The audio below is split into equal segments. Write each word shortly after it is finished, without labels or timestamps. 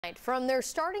From their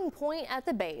starting point at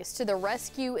the base to the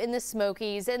rescue in the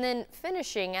Smokies and then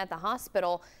finishing at the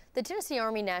hospital, the Tennessee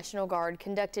Army National Guard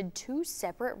conducted 2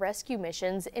 separate rescue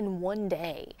missions in one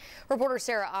day. Reporter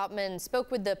Sarah Ottman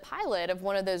spoke with the pilot of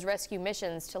one of those rescue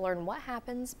missions to learn what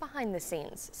happens behind the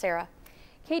scenes. Sarah.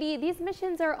 Katie, these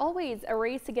missions are always a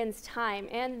race against time,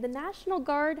 and the National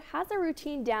Guard has a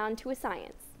routine down to a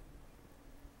science.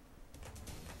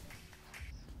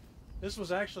 This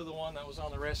was actually the one that was on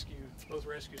the rescue, both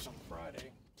rescues on Friday.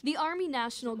 The Army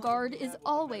National Guard is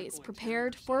always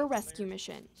prepared for a rescue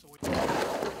mission.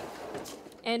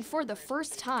 And for the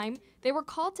first time, they were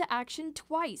called to action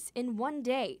twice in one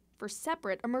day for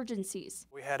separate emergencies.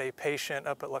 We had a patient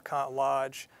up at LeConte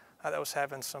Lodge that was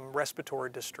having some respiratory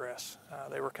distress.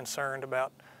 They were concerned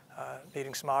about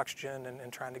needing some oxygen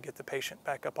and trying to get the patient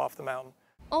back up off the mountain.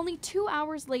 Only 2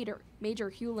 hours later, Major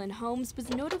Hewlin Holmes was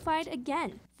notified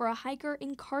again for a hiker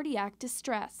in cardiac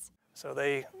distress. So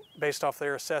they, based off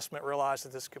their assessment, realized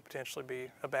that this could potentially be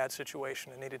a bad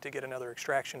situation and needed to get another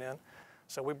extraction in.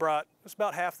 So we brought, it was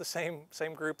about half the same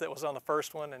group that was on the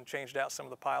first one and changed out some of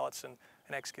the pilots and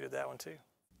executed that one too.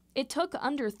 It took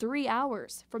under 3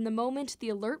 hours from the moment the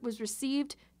alert was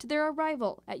received to their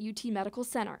arrival at UT Medical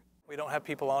Center. We don't have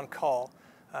people on call.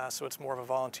 So it's more of a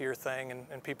volunteer thing,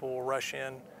 and people will rush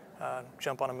in,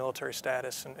 jump on a military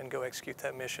status, and go execute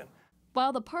that mission.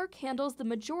 While the park handles the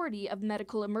majority of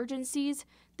medical emergencies,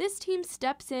 this team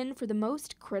steps in for the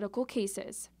most critical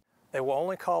cases. They will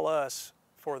only call us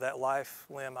for that life,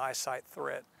 limb, eyesight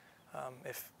threat.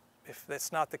 If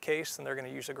that's not the case, then they're going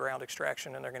to use a ground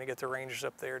extraction, and they're going to get the rangers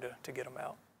up there to get them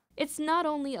out. It's not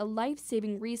only a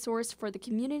life-saving resource for the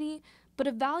community, but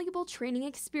a valuable training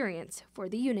experience for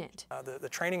the unit. The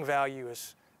training value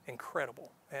is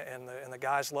incredible, and the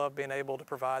guys love being able to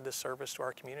provide this service to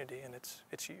our community, and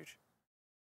it's huge.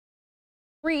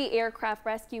 3 aircraft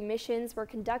rescue missions were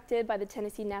conducted by the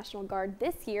Tennessee National Guard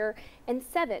this year and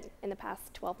 7 in the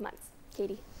past 12 months.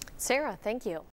 Katie. Sarah, thank you.